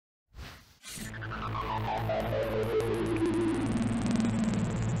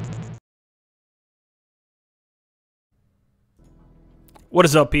What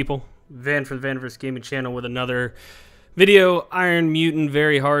is up, people? Van from the Vanverse Gaming Channel with another video. Iron Mutant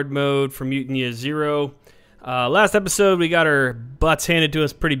Very Hard Mode for Mutant Year Zero. Last episode, we got our butts handed to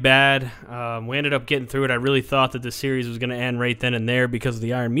us pretty bad. We ended up getting through it. I really thought that the series was going to end right then and there because of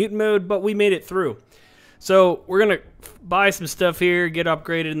the Iron Mutant mode, but we made it through. So we're going to buy some stuff here, get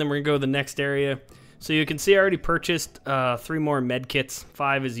upgraded, and then we're going to go to the next area. So you can see I already purchased 3 more med kits.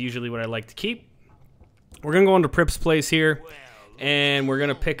 5 is usually what I like to keep. We're going to go into Prip's place here. And we're going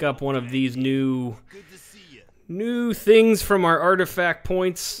to pick up one of these new things from our artifact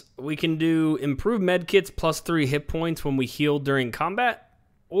points. We can do improved medkits plus 3 hit points when we heal during combat.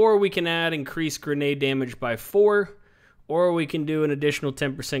 Or we can add increased grenade damage by 4. Or we can do an additional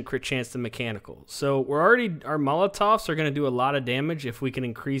 10% crit chance to mechanical. So our Molotovs are going to do a lot of damage if we can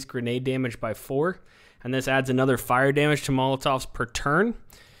increase grenade damage by 4. And this adds another fire damage to Molotovs per turn.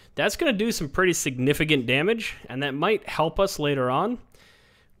 That's going to do some pretty significant damage, and that might help us later on.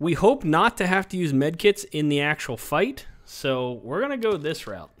 We hope not to have to use medkits in the actual fight, so we're going to go this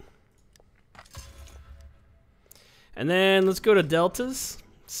route. And then let's go to deltas.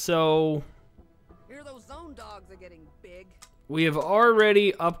 So here those zone dogs are getting big. We have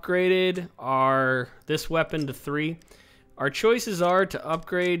already upgraded this weapon to 3. Our choices are to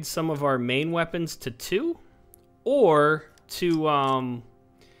upgrade some of our main weapons to 2, or to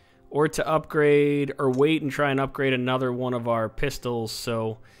upgrade or wait and try and upgrade another one of our pistols.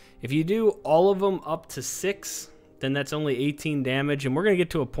 So if you do all of them up to 6, then that's only 18 damage. And we're going to get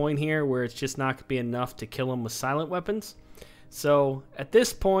to a point here where it's just not going to be enough to kill them with silent weapons. So at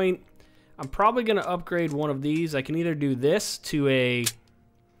this point, I'm probably going to upgrade one of these. I can either do this to a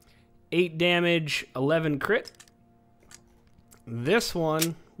 8 damage, 11 crit. This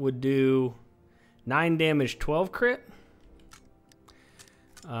one would do 9 damage, 12 crit.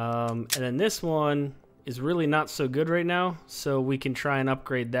 And then this one is really not so good right now, so we can try and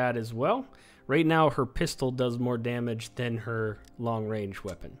upgrade that as well. Right now, her pistol does more damage than her long-range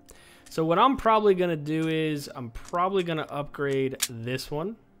weapon. So what I'm probably going to do is I'm probably going to upgrade this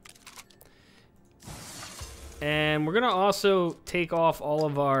one. And we're going to also take off all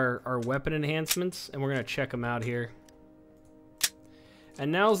of our weapon enhancements, and we're going to check them out here.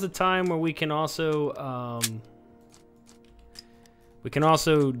 And now's the time where we can also...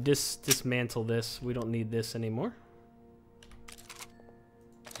 dismantle this. We don't need this anymore.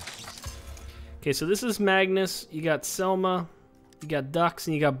 Okay, so this is Magnus. You got Selma, you got Dux,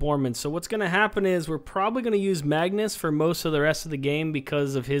 and you got Borman. So what's going to happen is we're probably going to use Magnus for most of the rest of the game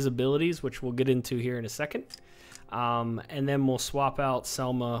because of his abilities, which we'll get into here in a second. And then we'll swap out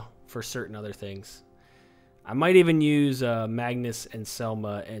Selma for certain other things. I might even use Magnus and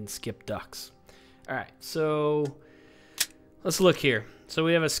Selma and skip Dux. All right, so... let's look here. So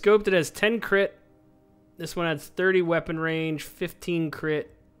we have a scope that has 10 crit. This one has 30 weapon range, 15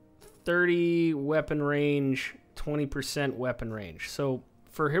 crit, 30 weapon range, 20% weapon range. So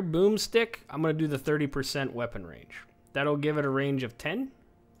for her boomstick, I'm going to do the 30% weapon range. That'll give it a range of 10.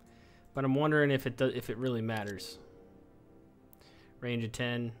 But I'm wondering if it really matters. Range of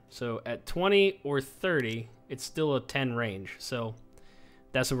 10. So at 20 or 30, it's still a 10 range. So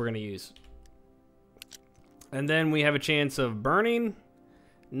that's what we're going to use. And then we have a chance of burning,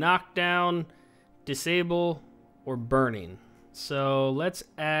 knockdown, disable, or burning. So let's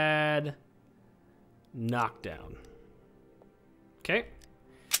add knockdown. Okay.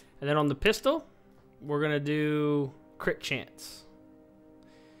 And then on the pistol, we're going to do crit chance.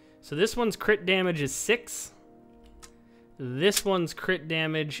 So this one's crit damage is 6. This one's crit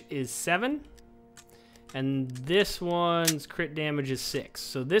damage is 7. And this one's crit damage is 6.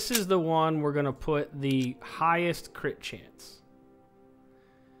 So this is the one we're going to put the highest crit chance.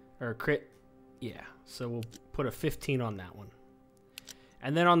 Or crit, yeah. So we'll put a 15 on that one.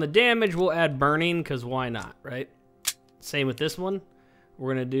 And then on the damage, we'll add burning, because why not, right? Same with this one.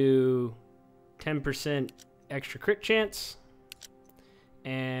 We're going to do 10% extra crit chance.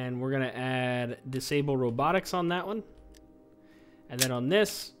 And we're going to add disable robotics on that one. And then on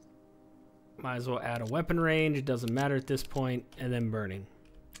this... might as well add a weapon range. It doesn't matter at this point. And then burning.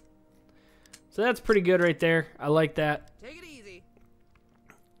 So that's pretty good right there. I like that. Take it easy.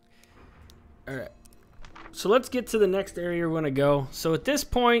 Alright. So let's get to the next area we're going to go. So at this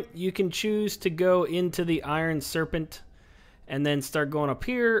point, you can choose to go into the Iron Serpent and then start going up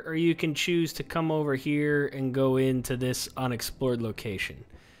here. Or you can choose to come over here and go into this unexplored location.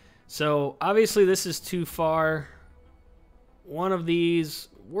 So obviously this is too far. One of these...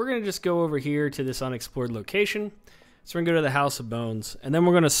 we're going to just go over here to this unexplored location. So we're going to go to the House of Bones. And then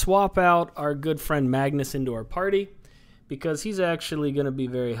we're going to swap out our good friend Magnus into our party, because he's actually going to be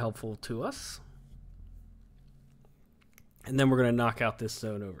very helpful to us. And then we're going to knock out this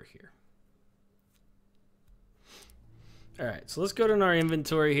zone over here. All right, so let's go to our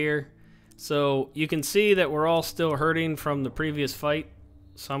inventory here. So you can see that we're all still hurting from the previous fight.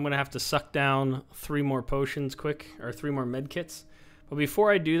 So I'm going to have to suck down 3 more potions quick, or 3 more med kits. But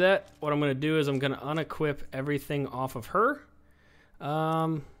before I do that, what I'm going to do is I'm going to unequip everything off of her.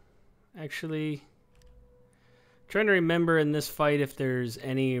 Actually, trying to remember in this fight if there's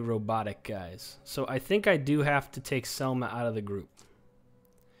any robotic guys. So I think I do have to take Selma out of the group.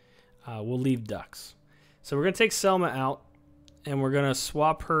 We'll leave Dux. So we're going to take Selma out, and we're going to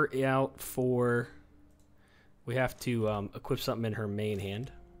swap her out for... We have to equip something in her main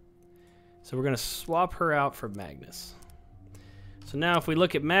hand. So we're going to swap her out for Magnus. So now if we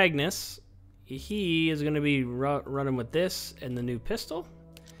look at Magnus, he is going to be running with this and the new pistol.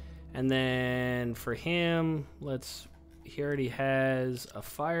 And then for him, he already has a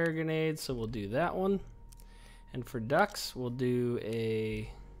fire grenade, so we'll do that one. And for Dux, we'll do a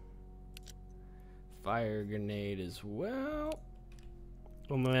fire grenade as well.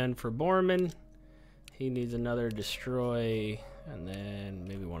 And then for Borman, he needs another destroy, and then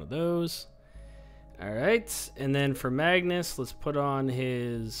maybe one of those. All right, and then for Magnus, let's put on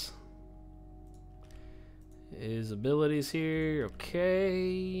his abilities here.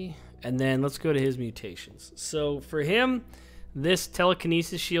 Okay, and then let's go to his mutations. So for him, this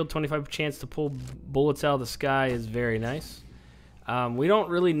telekinesis shield, 25% chance to pull bullets out of the sky, is very nice. We don't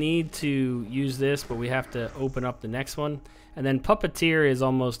really need to use this, but we have to open up the next one. And then Puppeteer is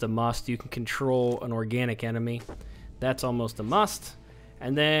almost a must. You can control an organic enemy. That's almost a must.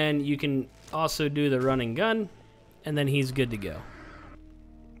 And then you can also do the running gun, and then he's good to go.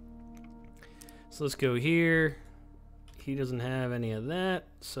 So let's go here. He doesn't have any of that,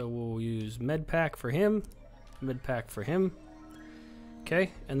 so we'll use med pack for him. Med pack for him.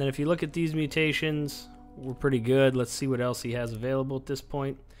 Okay, and then if you look at these mutations, we're pretty good. Let's see what else he has available at this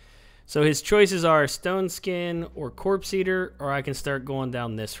point. So his choices are Stone Skin or Corpse Eater, or I can start going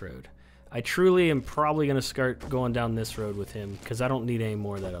down this road. I truly am probably going to start going down this road with him because I don't need any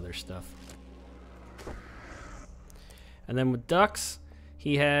more of that other stuff. And then with Dux,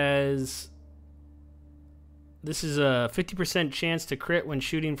 he has... This is a 50% chance to crit when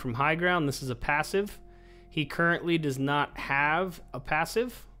shooting from high ground. This is a passive. He currently does not have a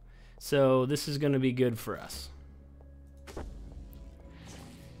passive, so this is going to be good for us.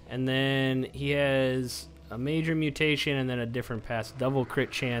 And then he has a major mutation and then a different pass. Double crit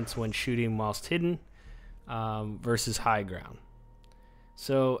chance when shooting whilst hidden versus high ground.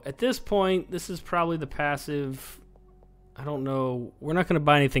 So at this point, this is probably the passive. I don't know. We're not going to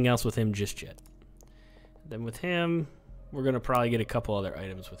buy anything else with him just yet. Then with him, we're going to probably get a couple other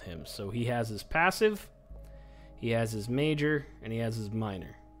items with him. So he has his passive, he has his major, and he has his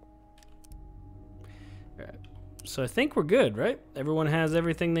minor. All right. So I think we're good, right? Everyone has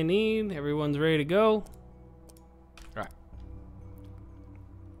everything they need. Everyone's ready to go. All right.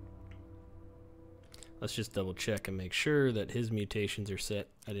 Let's just double check and make sure that his mutations are set.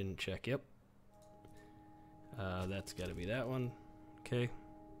 I didn't check. Yep. That's got to be that one. Okay.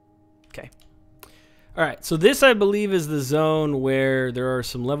 Okay. All right. So this, I believe, is the zone where there are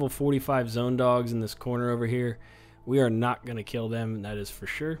some level 45 zone dogs in this corner over here. We are not going to kill them. That is for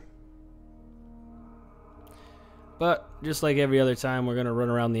sure. But just like every other time, we're going to run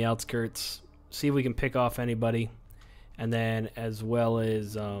around the outskirts, see if we can pick off anybody, and then as well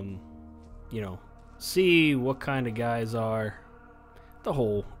as, you know, see what kind of guys are the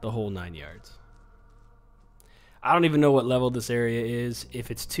whole 9 yards. I don't even know what level this area is. If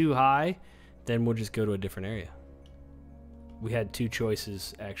it's too high, then we'll just go to a different area. We had 2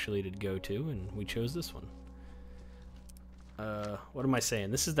 choices actually to go to, and we chose this one. What am I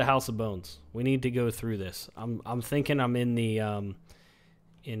saying? This is the House of Bones. We need to go through this. I'm thinking I'm in the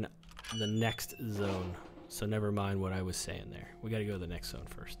next zone. So never mind what I was saying there. We got to go to the next zone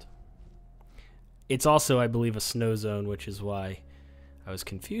first. It's also, I believe, a snow zone, which is why I was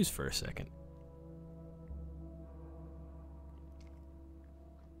confused for a second.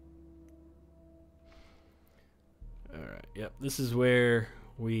 All right. Yep. This is where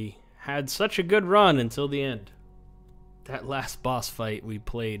we had such a good run until the end. That last boss fight, we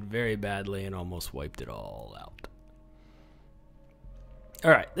played very badly and almost wiped it all out. All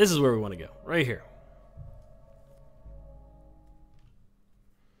right, this is where we want to go, right here.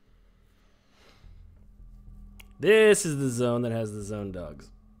 This is the zone that has the zone dogs.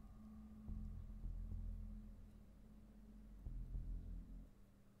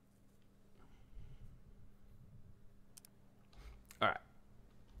 All right.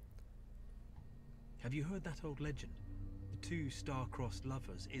 Have you heard that old legend? The 2 star-crossed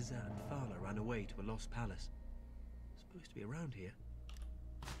lovers, IZZA and FALA, ran away to a lost palace. It's supposed to be around here.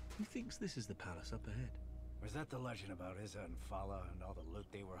 Who thinks this is the palace up ahead? Was that the legend about IZZA and FALA and all the loot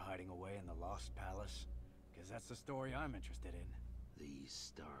they were hiding away in the Lost Palace? Because that's the story I'm interested in. These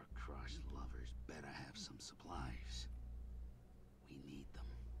star-crushed lovers better have some supplies. We need them.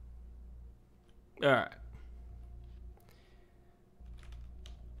 Alright.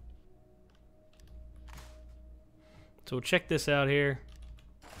 So we'll check this out here.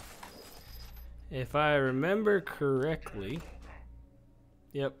 If I remember correctly,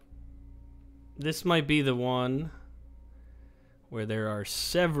 yep, this might be the one where there are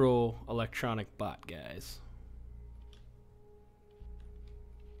several electronic bot guys.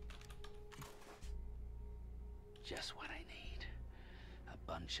 Just what I need. A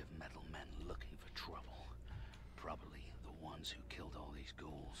bunch of metal men looking for trouble. Probably the ones who killed all these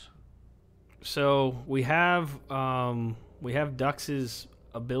ghouls. So we have Dux's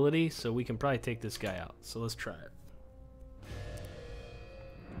ability, so we can probably take this guy out. So let's try it.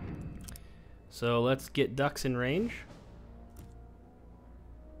 So let's get Dux in range.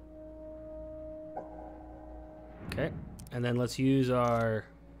 Okay, and then let's use our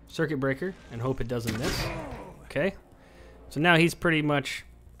circuit breaker and hope it doesn't miss. Okay, so now he's pretty much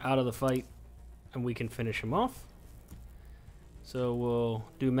out of the fight, and we can finish him off. So we'll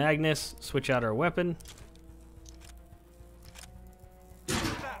do Magnus, switch out our weapon.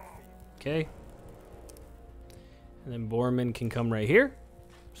 Okay. And then Borman can come right here,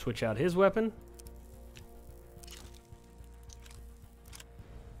 switch out his weapon.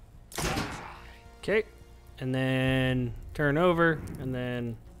 Okay. And then turn over, and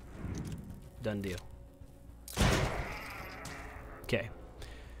then done deal. Okay.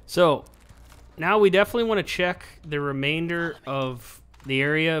 So now we definitely want to check the remainder of the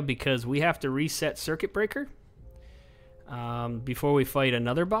area because we have to reset circuit breaker before we fight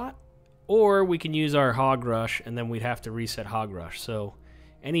another bot, or we can use our hog rush and then we'd have to reset hog rush. So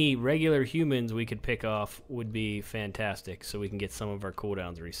any regular humans we could pick off would be fantastic so we can get some of our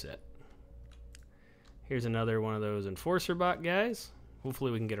cooldowns reset. Here's another one of those enforcer bot guys.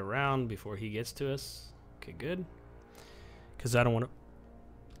 Hopefully we can get around before he gets to us. Okay, good. Because I don't want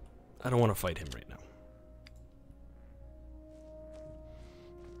to fight him right now.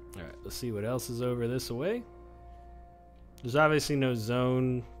 Alright, let's see what else is over this way. There's obviously no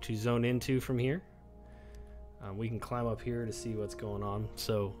zone to zone into from here. We can climb up here to see what's going on.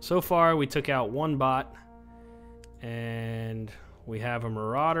 So far we took out one bot. And we have a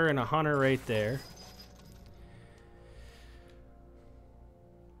marauder and a hunter right there.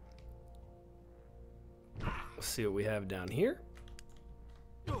 Let's see what we have down here.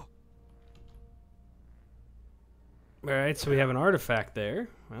 Alright, so we have an artifact there.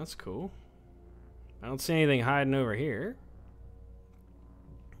 That's cool. I don't see anything hiding over here.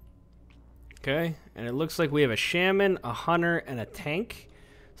 Okay, and it looks like we have a shaman, a hunter, and a tank.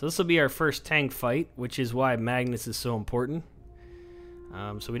 So this will be our first tank fight, which is why Magnus is so important.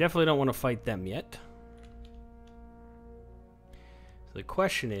 So we definitely don't want to fight them yet. So the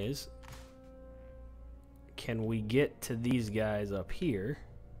question is, can we get to these guys up here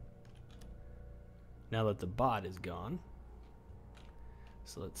now that the bot is gone?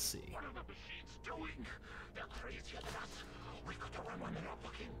 So let's see. What are the machines doing? They're crazier than us. We could run one and not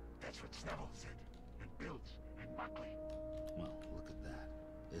looking. That's what Snell said. And Bills and Buckley. Well, look at that.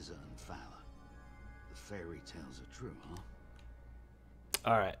 IZZA and FALA. The fairy tales are true, huh?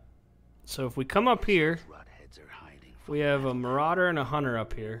 Alright. So if we come up here, Rudheads are hiding we have a marauder and a hunter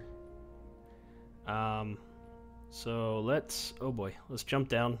up here. So let's, oh boy, let's jump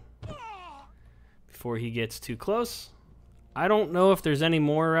down before he gets too close. I don't know if there's any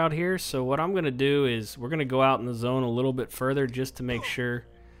more out here, so what I'm going to do is we're going to go out in the zone a little bit further just to make sure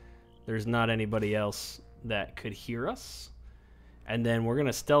there's not anybody else that could hear us. And then we're going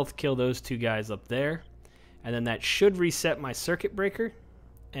to stealth kill those two guys up there. And then that should reset my circuit breaker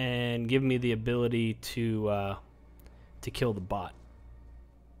and give me the ability to kill the bot.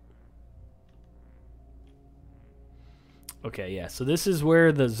 Okay, yeah, so this is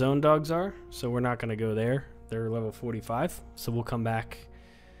where the zone dogs are, so we're not going to go there. They're level 45, so we'll come back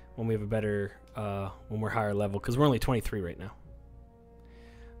when we have a better, when we're higher level, because we're only 23 right now.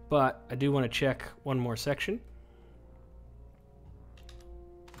 But I do want to check one more section.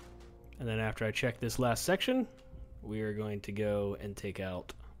 And then after I check this last section, we are going to go and take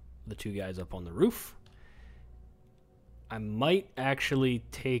out the two guys up on the roof. I might actually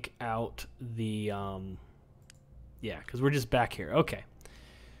take out the... yeah, because we're just back here. Okay.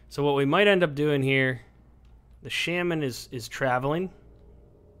 So what we might end up doing here, the shaman is traveling.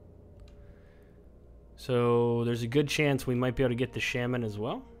 So there's a good chance we might be able to get the shaman as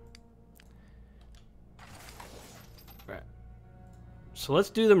well. So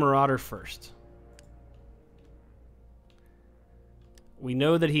let's do the Marauder first. We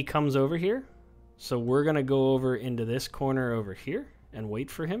know that he comes over here, so we're going to go over into this corner over here and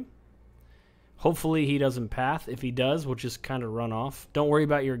wait for him. Hopefully he doesn't path. If he does, we'll just kind of run off. Don't worry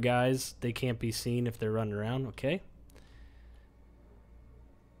about your guys. They can't be seen if they're running around, okay?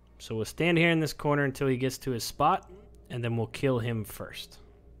 So we'll stand here in this corner until he gets to his spot, and then we'll kill him first.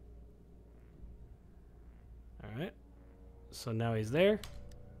 Alright. So now he's there.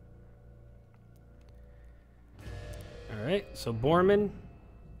 Alright, so Borman,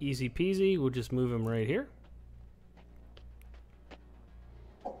 easy peasy. We'll just move him right here.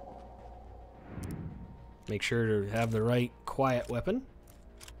 Make sure to have the right quiet weapon.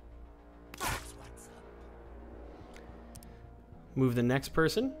 Move the next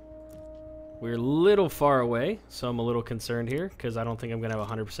person. We're a little far away, so I'm a little concerned here because I don't think I'm going to have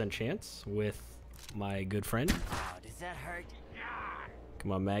a 100% chance with my good friend. Oh, does that hurt?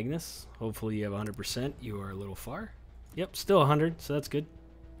 Come on, Magnus. Hopefully you have 100%. You are a little far. Yep, still 100, so that's good.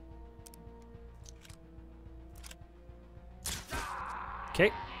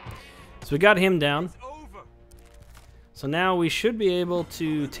 Okay, so we got him down. So now we should be able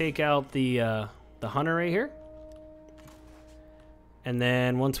to take out the hunter right here. And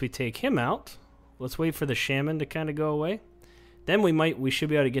then once we take him out, let's wait for the shaman to kind of go away. Then we should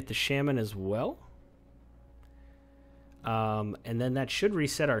be able to get the shaman as well. And then that should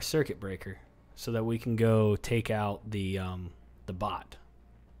reset our circuit breaker so that we can go take out the bot.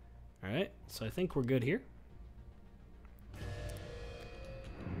 All right, so I think we're good here. All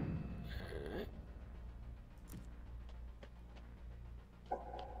right.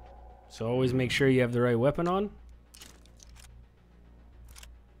 So always make sure you have the right weapon on.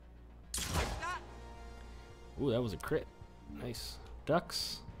 Ooh, that was a crit. Nice.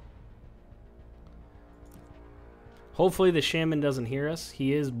 Ducks. Hopefully the shaman doesn't hear us.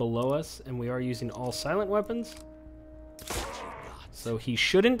 He is below us, and we are using all silent weapons. So he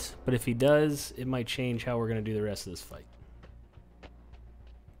shouldn't, but if he does, it might change how we're going to do the rest of this fight.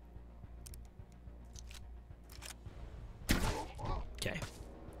 Okay.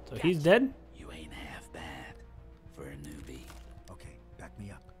 So he's dead. You ain't half bad for a newbie. Okay, back me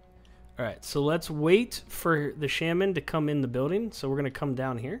up. All right, so let's wait for the shaman to come in the building. So we're going to come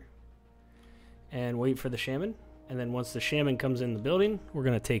down here and wait for the shaman. And then once the shaman comes in the building, we're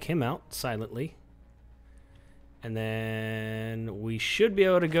going to take him out silently. And then we should be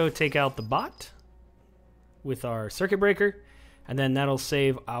able to go take out the bot with our circuit breaker. And then that'll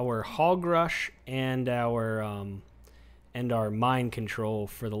save our hog rush and our mind control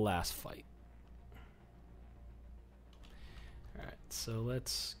for the last fight. Alright, so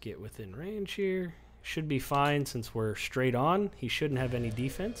let's get within range here. Should be fine since we're straight on. He shouldn't have any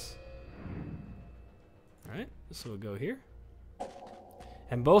defense. Alright, so we'll go here.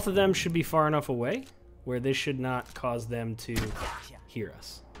 And both of them should be far enough away where this should not cause them to hear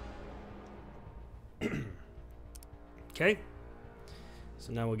us. Okay.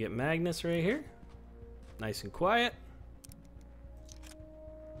 So now we'll get Magnus right here. Nice and quiet.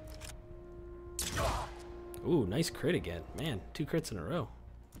 Ooh, nice crit again. Man, 2 crits in a row.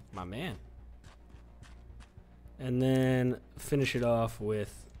 My man. And then finish it off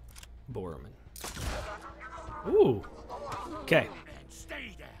with Borman. Ooh. Okay.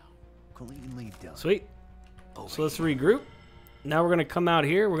 Cleanly done. Sweet. So let's regroup. Now we're going to come out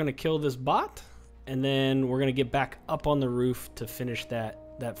here. We're going to kill this bot. And then we're going to get back up on the roof to finish that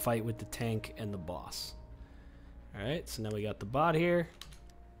fight with the tank and the boss. Alright, so now we got the bot here.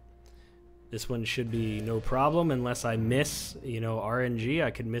 This one should be no problem unless I miss, RNG.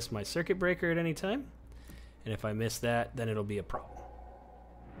 I could miss my circuit breaker at any time. And if I miss that, then it'll be a problem.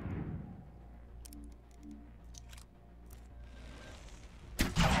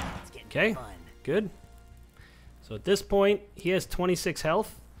 Okay, good. So at this point, he has 26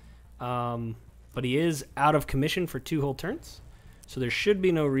 health, but he is out of commission for 2 whole turns. So there should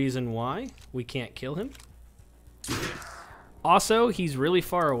be no reason why we can't kill him. Also, he's really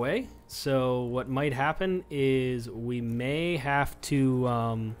far away, so what might happen is we may have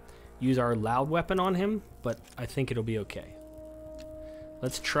to use our loud weapon on him, but I think it'll be okay.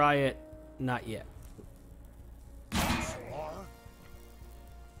 Let's try it. Not yet.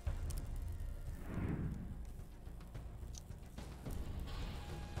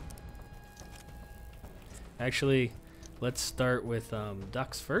 Actually, let's start with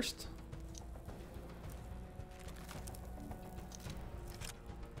ducks first.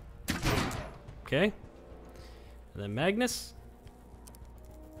 Okay. And then Magnus.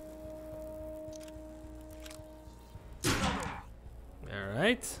 All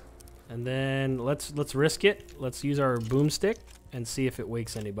right. And then let's risk it. Let's use our boomstick and see if it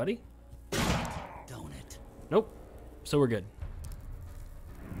wakes anybody. Don't it? Nope. So we're good.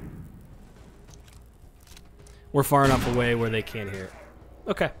 We're far enough away where they can't hear it.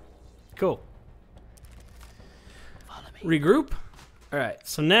 Okay. Cool. Follow me. Regroup. All right.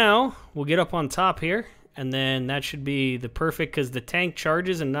 So now we'll get up on top here, and then that should be the perfect because the tank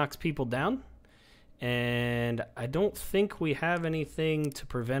charges and knocks people down. And I don't think we have anything to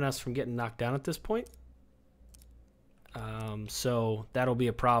prevent us from getting knocked down at this point. So that'll be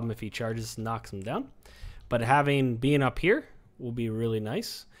a problem if he charges and knocks them down. But being up here will be really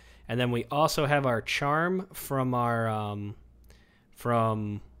nice. And then we also have our charm from our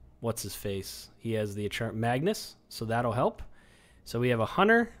from what's his face? He has the charm Magnus, so that'll help. So we have a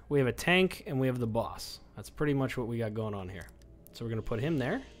hunter, we have a tank, and we have the boss. That's pretty much what we got going on here. So we're gonna put him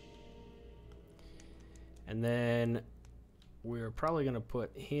there. And then we're probably gonna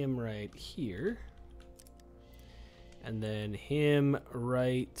put him right here. And then him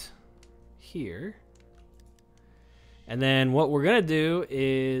right here. And then what we're going to do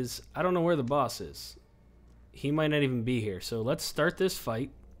is, I don't know where the boss is. He might not even be here. So let's start this fight.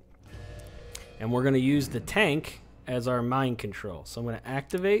 And we're going to use the tank as our mind control. So I'm going to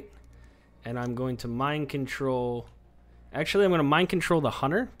activate, and I'm going to mind control. Actually, I'm going to mind control the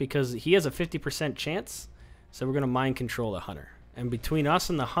hunter because he has a 50% chance. So we're going to mind control the hunter. And between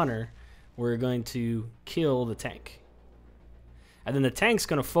us and the hunter, we're going to kill the tank. And then the tank's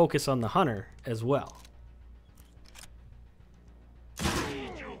going to focus on the hunter as well.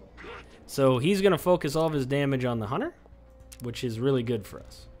 So he's going to focus all of his damage on the hunter, which is really good for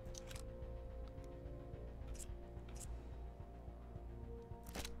us.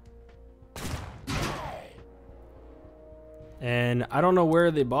 And I don't know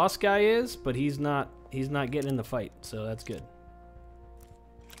where the boss guy is, but he's not getting in the fight, so that's good.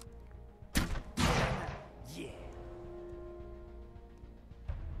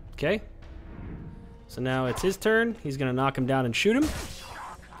 Okay, so now it's his turn. He's going to knock him down and shoot him.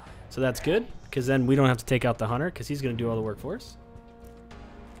 So that's good, because then we don't have to take out the hunter, because he's going to do all the work for us.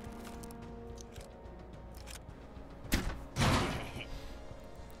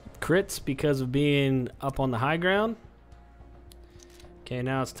 Crits because of being up on the high ground. Okay,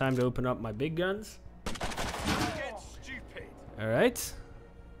 now it's time to open up my big guns. Alright.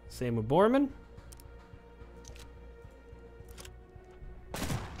 Same with Borman.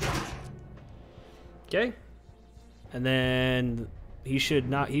 Okay, and then he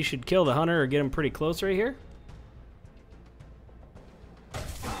should kill the hunter or get him pretty close right here.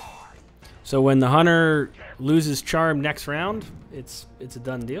 So when the hunter loses charm next round, it's a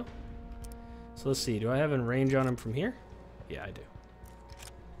done deal. So let's see, do I have a range on him from here? Yeah, I do.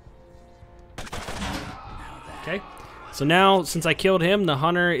 Okay, so now since I killed him, the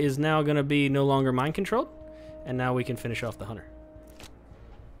hunter is now going to be no longer mind controlled, and now we can finish off the hunter.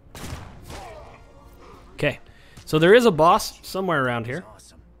 Okay, so there is a boss somewhere around here.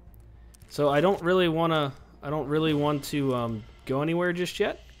 So I don't really want to go anywhere just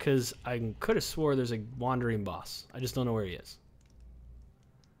yet, because I could have swore there's a wandering boss. I just don't know where he is.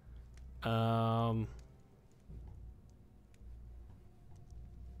 I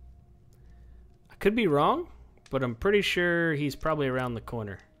could be wrong, but I'm pretty sure he's probably around the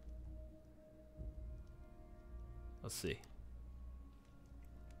corner. Let's see.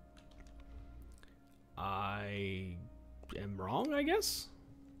 I am wrong, I guess.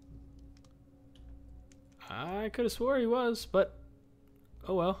 I could have swore he was, but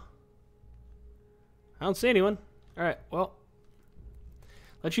oh well. I don't see anyone. Alright, well.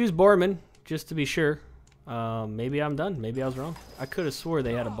 Let's use Borman, just to be sure. Maybe I'm done. Maybe I was wrong. I could have swore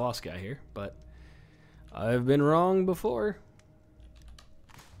they had a boss guy here, but I've been wrong before.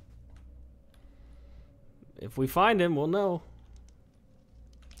 If we find him, we'll know.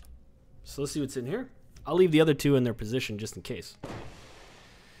 So let's see what's in here. I'll leave the other two in their position just in case.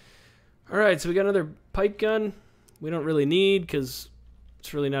 Alright, so we got another pipe gun. We don't really need because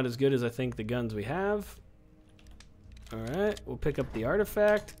it's really not as good as I think the guns we have. Alright, we'll pick up the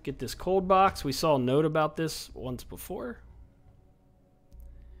artifact. Get this cold box. We saw a note about this once before.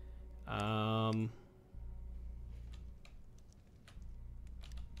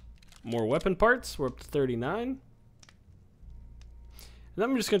 More weapon parts. We're up to 39. And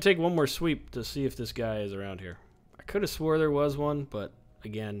I'm just going to take one more sweep to see if this guy is around here. I could have swore there was one, but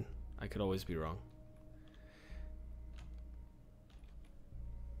again, I could always be wrong.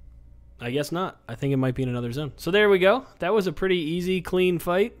 I guess not. I think it might be in another zone. So there we go. That was a pretty easy, clean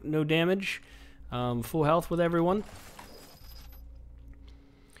fight. No damage. Full health with everyone.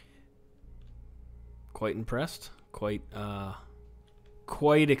 Quite impressed. Quite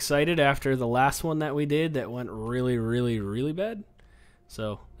quite excited after the last one that we did that went really, really, really bad.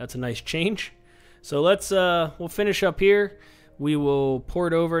 So that's a nice change. So let's we'll finish up here. We will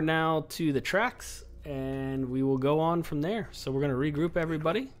port over now to the tracks, and we will go on from there. So we're going to regroup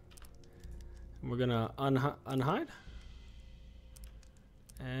everybody. We're going to unhide.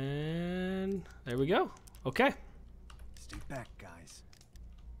 And there we go. Okay. Stay back, guys.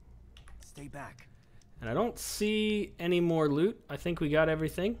 Stay back. And I don't see any more loot. I think we got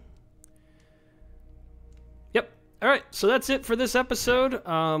everything. Yep. All right. So that's it for this episode.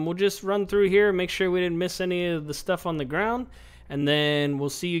 We'll just run through here, make sure we didn't miss any of the stuff on the ground. And then we'll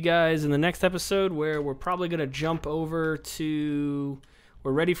see you guys in the next episode where we're probably going to jump over to...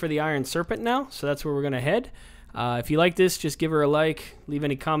 We're ready for the Iron Serpent now. So that's where we're going to head. If you like this, just give her a like. Leave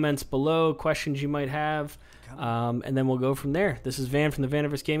any comments below, questions you might have. And then we'll go from there. This is Van from the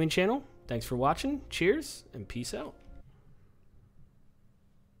Vaniverse Gaming Channel. Thanks for watching. Cheers and peace out.